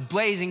furnace of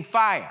blazing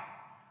fire.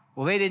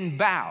 Well, they didn't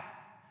bow.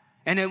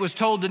 And it was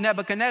told to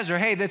Nebuchadnezzar,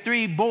 hey, the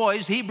three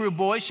boys, Hebrew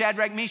boys,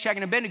 Shadrach, Meshach,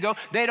 and Abednego,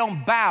 they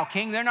don't bow,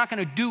 king. They're not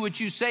going to do what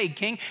you say,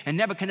 king. And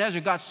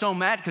Nebuchadnezzar got so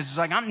mad because he's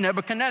like, I'm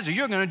Nebuchadnezzar.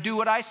 You're going to do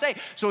what I say.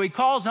 So he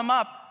calls them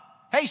up.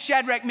 Hey,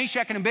 Shadrach,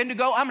 Meshach, and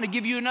Abednego, I'm going to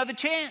give you another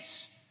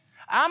chance.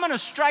 I'm going to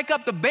strike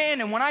up the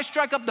band, and when I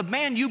strike up the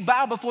band, you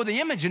bow before the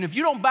image. And if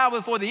you don't bow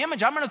before the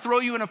image, I'm going to throw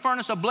you in a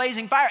furnace of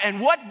blazing fire. And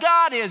what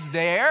God is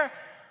there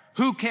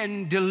who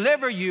can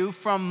deliver you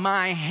from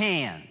my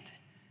hand?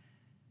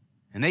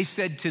 And they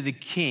said to the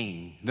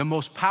king, the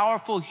most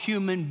powerful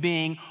human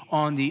being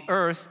on the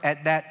earth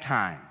at that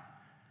time,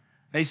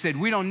 they said,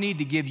 we don't need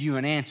to give you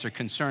an answer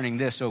concerning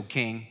this, O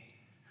king.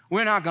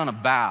 We're not going to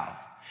bow.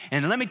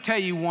 And let me tell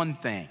you one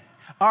thing.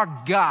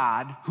 Our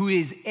God, who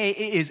is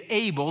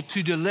able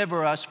to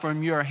deliver us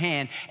from your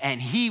hand,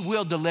 and he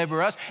will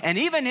deliver us. And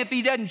even if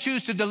he doesn't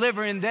choose to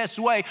deliver in this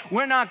way,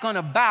 we're not going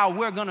to bow.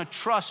 We're going to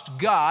trust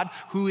God,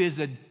 who is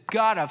a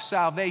God of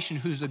salvation,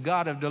 who's a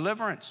God of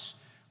deliverance.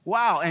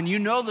 Wow, and you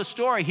know the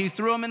story. He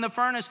threw them in the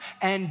furnace,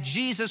 and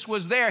Jesus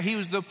was there. He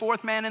was the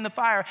fourth man in the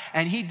fire,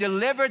 and he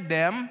delivered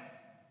them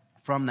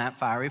from that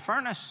fiery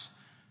furnace.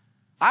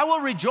 I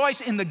will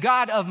rejoice in the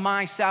God of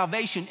my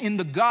salvation, in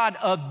the God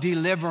of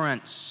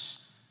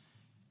deliverance,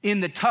 in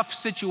the tough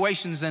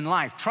situations in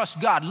life. Trust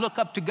God, look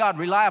up to God,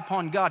 rely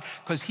upon God,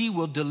 because he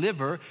will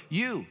deliver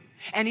you.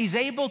 And he's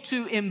able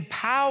to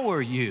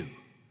empower you.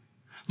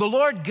 The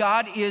Lord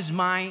God is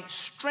my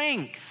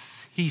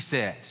strength, he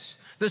says.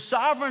 The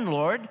sovereign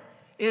Lord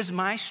is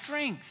my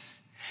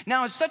strength.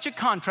 Now, it's such a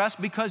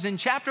contrast because in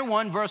chapter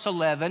 1, verse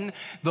 11,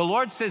 the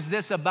Lord says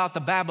this about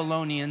the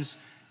Babylonians: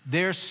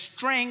 their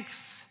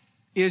strength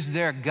is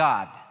their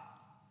God.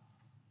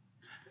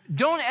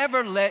 Don't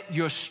ever let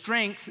your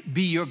strength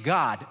be your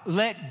God.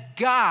 Let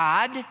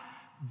God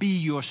be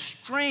your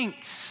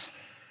strength.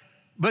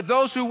 But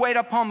those who wait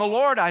upon the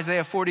Lord,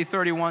 Isaiah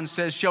 40:31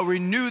 says, shall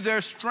renew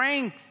their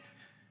strength.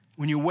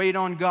 When you wait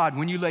on God,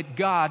 when you let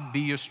God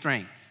be your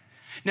strength.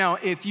 Now,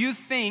 if you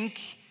think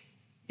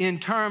in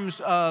terms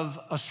of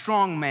a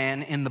strong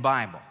man in the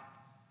Bible,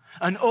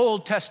 an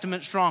Old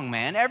Testament strong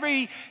man,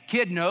 every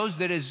kid knows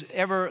that has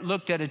ever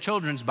looked at a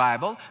children's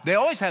Bible, they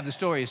always have the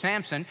story of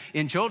Samson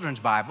in children's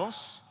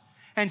Bibles.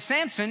 And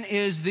Samson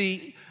he's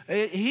the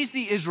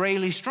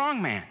Israeli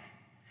strong man.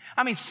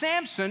 I mean,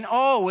 Samson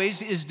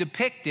always is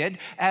depicted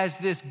as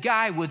this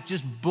guy with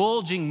just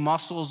bulging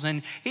muscles,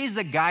 and he's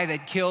the guy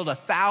that killed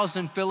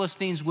 1,000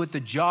 Philistines with the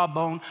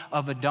jawbone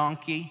of a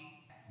donkey.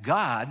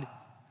 God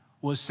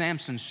was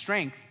Samson's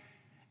strength.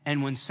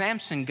 And when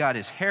Samson got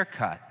his hair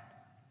cut,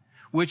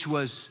 which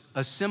was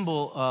a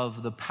symbol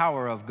of the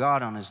power of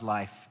God on his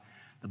life,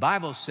 the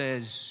Bible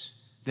says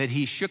that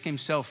he shook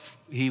himself.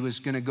 He was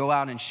going to go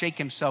out and shake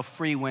himself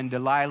free when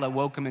Delilah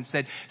woke him and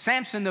said,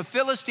 Samson, the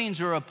Philistines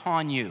are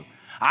upon you.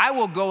 I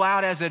will go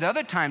out as at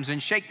other times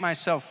and shake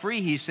myself free,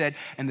 he said.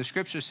 And the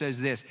scripture says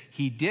this: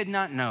 he did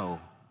not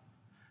know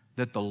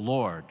that the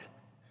Lord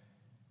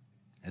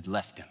had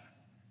left him.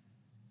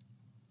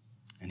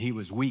 And he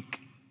was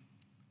weak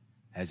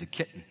as a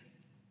kitten.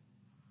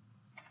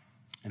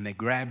 And they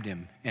grabbed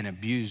him and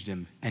abused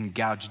him and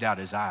gouged out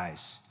his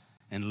eyes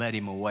and led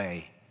him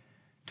away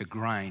to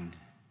grind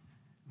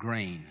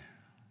grain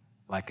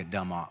like a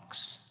dumb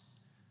ox.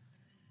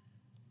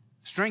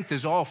 Strength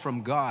is all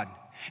from God.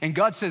 And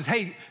God says,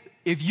 hey,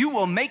 if you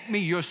will make me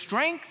your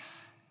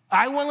strength,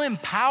 I will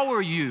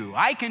empower you.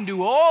 I can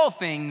do all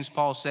things,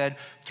 Paul said,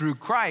 through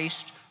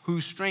Christ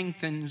who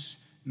strengthens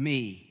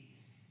me.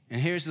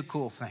 And here's the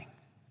cool thing.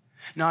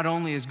 Not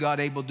only is God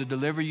able to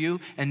deliver you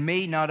and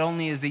me, not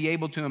only is he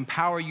able to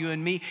empower you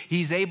and me,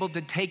 he's able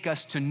to take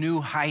us to new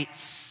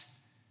heights.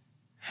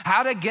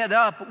 How to get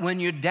up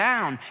when you're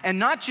down, and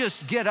not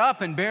just get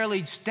up and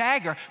barely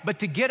stagger, but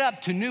to get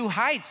up to new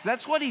heights.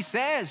 That's what he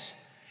says.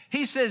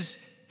 He says,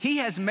 he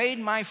has made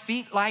my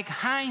feet like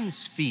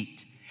hinds'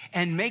 feet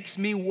and makes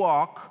me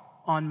walk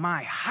on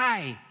my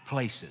high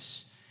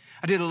places.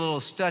 I did a little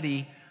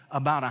study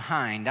about a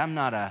hind. I'm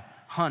not a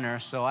hunter,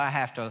 so I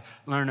have to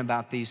learn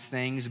about these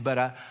things. But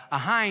a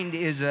hind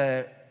is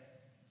a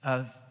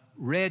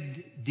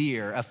red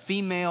deer, a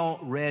female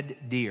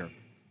red deer,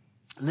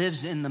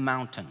 lives in the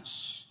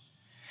mountains.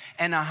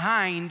 And a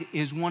hind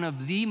is one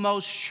of the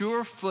most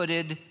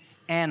sure-footed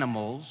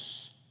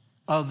animals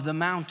of the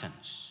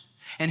mountains.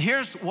 And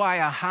here's why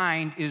a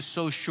hind is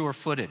so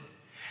sure-footed.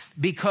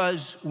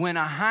 Because when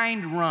a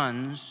hind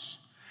runs,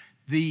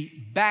 the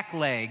back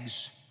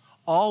legs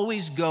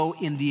always go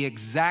in the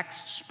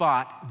exact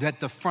spot that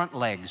the front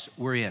legs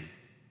were in.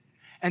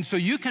 And so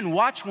you can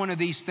watch one of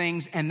these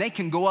things and they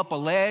can go up a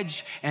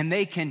ledge and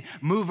they can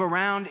move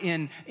around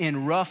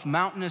in rough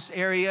mountainous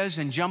areas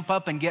and jump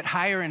up and get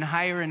higher and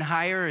higher and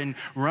higher and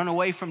run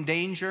away from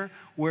danger,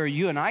 where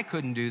you and I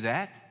couldn't do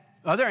that.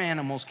 Other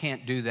animals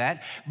can't do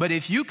that. But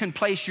if you can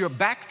place your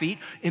back feet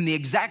in the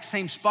exact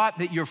same spot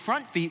that your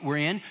front feet were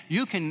in,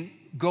 you can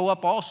go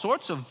up all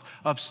sorts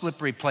of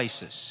slippery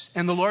places.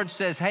 And the Lord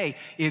says, hey,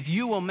 if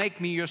you will make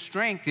me your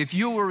strength, if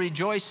you will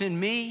rejoice in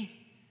me,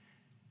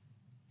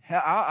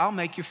 I'll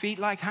make your feet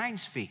like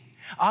hinds feet.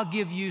 I'll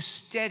give you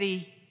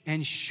steady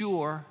and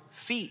sure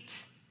feet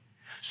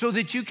so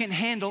that you can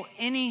handle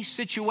any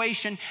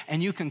situation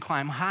and you can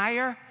climb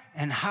higher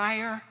and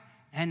higher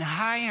and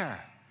higher.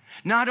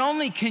 Not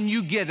only can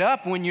you get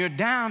up when you're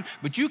down,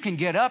 but you can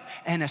get up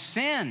and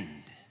ascend.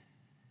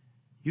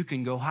 You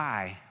can go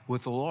high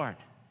with the Lord.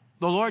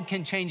 The Lord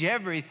can change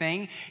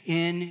everything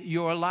in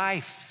your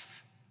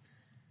life.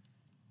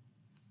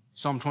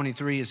 Psalm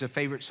 23 is a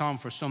favorite psalm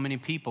for so many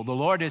people. The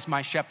Lord is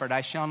my shepherd,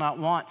 I shall not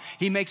want.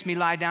 He makes me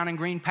lie down in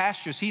green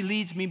pastures. He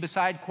leads me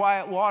beside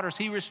quiet waters.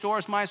 He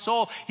restores my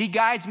soul. He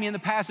guides me in the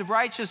paths of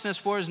righteousness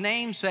for his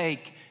name's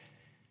sake.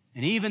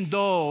 And even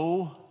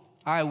though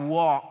I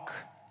walk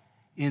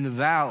in the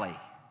valley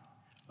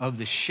of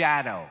the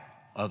shadow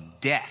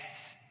of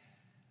death,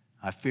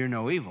 I fear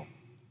no evil,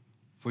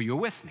 for you're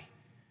with me.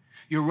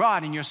 Your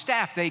rod and your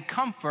staff, they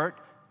comfort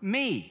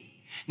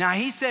me. Now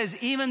he says,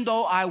 even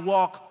though I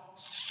walk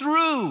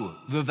through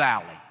the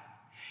valley.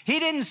 He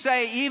didn't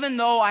say, even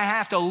though I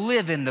have to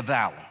live in the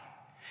valley.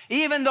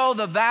 Even though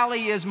the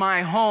valley is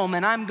my home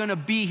and I'm going to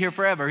be here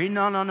forever.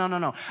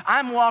 No.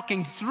 I'm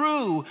walking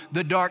through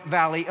the dark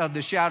valley of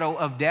the shadow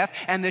of death,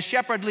 and the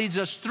shepherd leads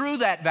us through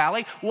that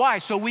valley. Why?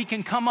 So we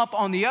can come up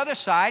on the other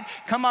side,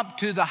 come up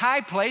to the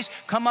high place,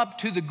 come up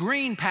to the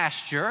green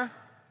pasture.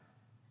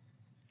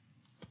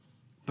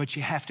 But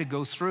you have to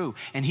go through,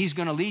 and he's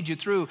going to lead you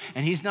through,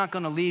 and he's not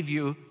going to leave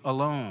you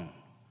alone.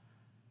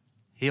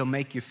 He'll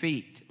make your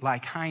feet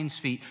like hinds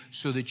feet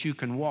so that you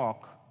can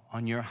walk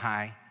on your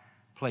high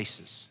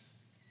places.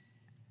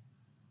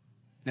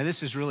 Now,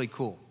 this is really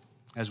cool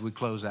as we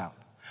close out.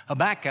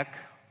 Habakkuk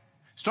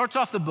starts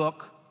off the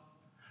book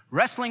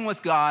wrestling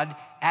with God,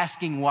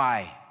 asking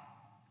why.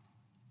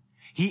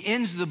 He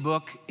ends the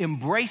book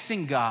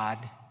embracing God,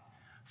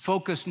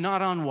 focused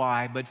not on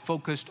why, but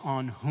focused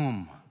on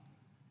whom.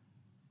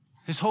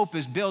 His hope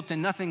is built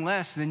in nothing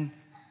less than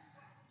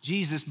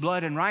Jesus'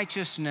 blood and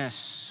righteousness,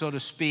 so to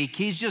speak.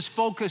 He's just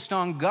focused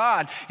on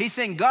God. He's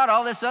saying, God,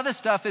 all this other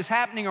stuff is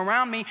happening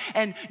around me,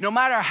 and no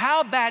matter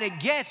how bad it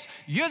gets,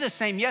 you're the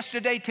same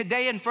yesterday,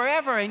 today, and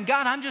forever. And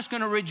God, I'm just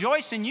going to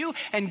rejoice in you.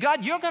 And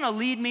God, you're going to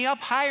lead me up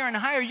higher and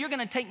higher. You're going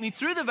to take me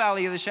through the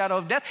valley of the shadow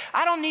of death.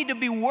 I don't need to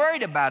be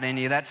worried about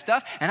any of that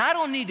stuff, and I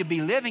don't need to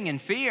be living in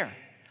fear.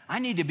 I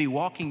need to be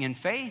walking in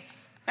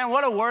faith. And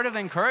what a word of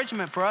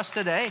encouragement for us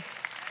today.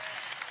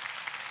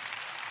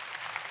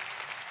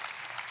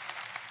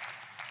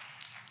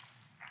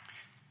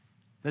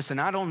 Listen,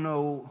 I don't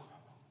know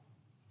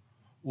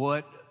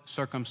what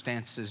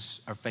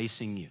circumstances are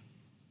facing you.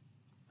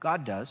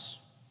 God does,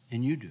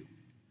 and you do.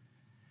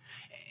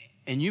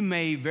 And you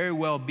may very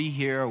well be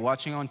here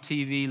watching on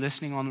TV,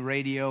 listening on the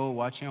radio,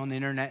 watching on the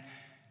internet,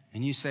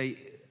 and you say,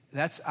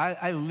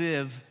 I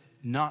live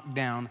knocked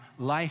down.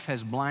 Life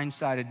has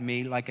blindsided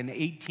me like an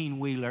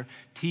 18-wheeler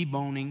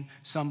T-boning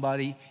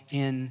somebody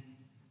in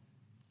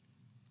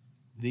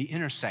the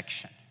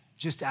intersection.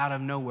 Just out of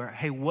nowhere.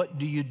 Hey, what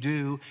do you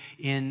do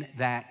in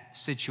that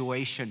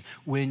situation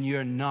when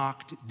you're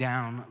knocked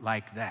down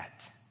like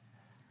that?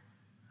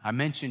 I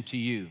mentioned to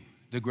you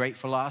the great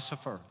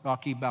philosopher,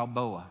 Rocky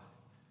Balboa.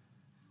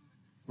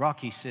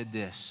 Rocky said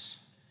this: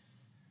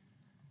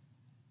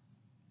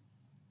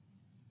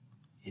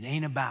 it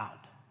ain't about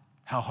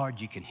how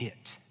hard you can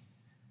hit.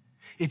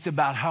 It's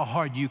about how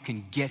hard you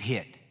can get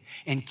hit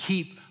and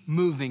keep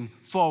moving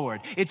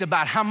forward. It's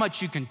about how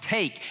much you can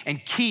take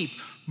and keep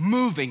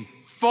moving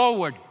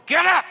forward.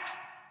 Get up.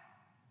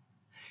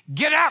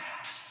 Get up.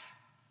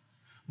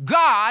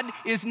 God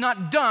is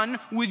not done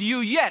with you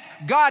yet.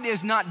 God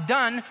is not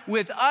done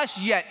with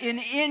us yet.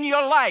 In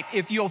your life,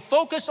 if you'll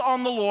focus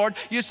on the Lord,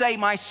 you say,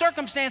 my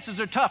circumstances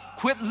are tough.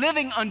 Quit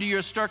living under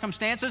your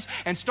circumstances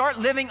and start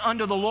living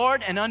under the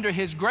Lord and under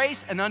his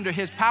grace and under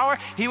his power.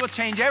 He will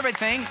change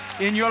everything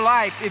in your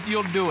life if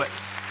you'll do it.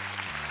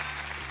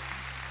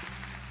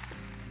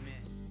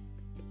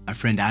 My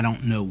friend, I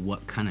don't know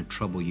what kind of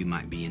trouble you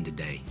might be in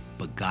today,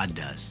 but God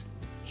does.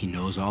 He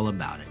knows all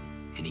about it,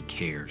 and he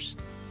cares,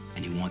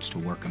 and he wants to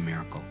work a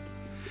miracle.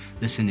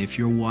 Listen, if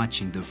you're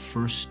watching, the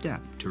first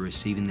step to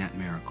receiving that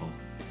miracle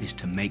is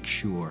to make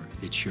sure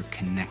that you're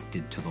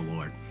connected to the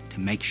Lord, to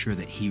make sure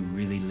that he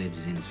really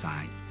lives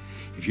inside.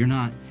 If you're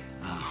not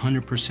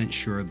 100%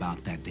 sure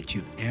about that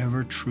you've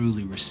ever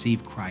truly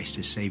received Christ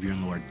as Savior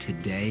and Lord,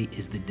 today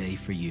is the day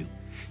for you.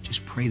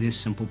 Just pray this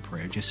simple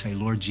prayer. Just say,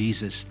 Lord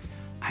Jesus,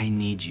 I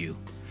need you.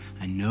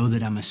 I know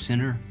that I'm a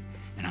sinner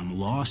and I'm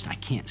lost. I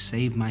can't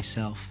save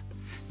myself.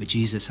 But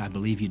Jesus, I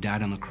believe you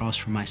died on the cross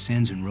for my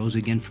sins and rose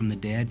again from the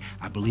dead.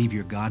 I believe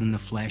you're God in the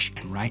flesh.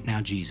 And right now,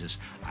 Jesus,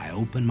 I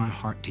open my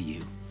heart to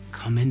you.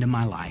 Come into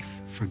my life.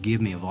 Forgive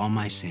me of all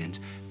my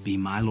sins. Be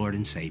my Lord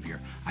and Savior.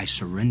 I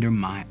surrender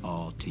my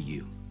all to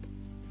you.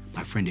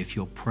 My friend, if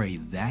you'll pray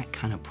that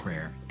kind of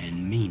prayer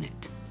and mean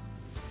it,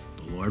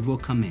 the Lord will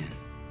come in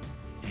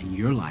and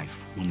your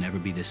life will never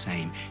be the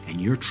same,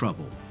 and your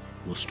trouble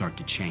will start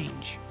to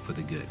change for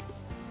the good.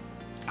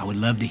 I would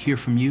love to hear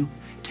from you,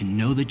 to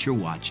know that you're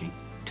watching,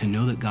 to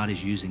know that God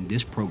is using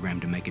this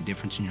program to make a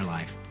difference in your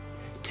life,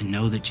 to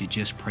know that you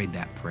just prayed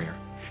that prayer.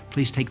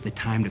 please take the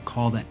time to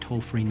call that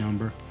toll-free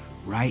number.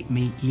 Write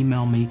me,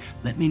 email me,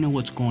 let me know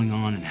what's going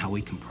on and how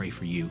we can pray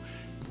for you.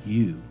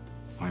 You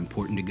are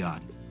important to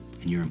God,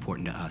 and you're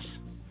important to us,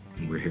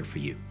 and we're here for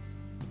you.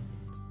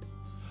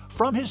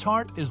 From His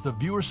Heart is the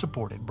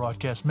viewer-supported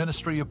broadcast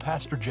ministry of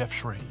Pastor Jeff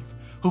Schreve,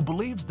 who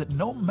believes that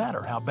no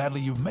matter how badly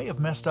you may have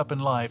messed up in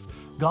life,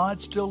 God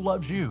still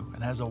loves you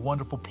and has a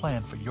wonderful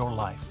plan for your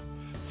life.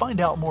 Find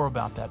out more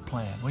about that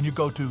plan when you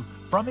go to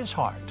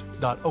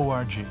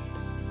fromhisheart.org.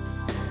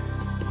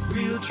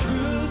 Real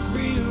truth,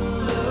 real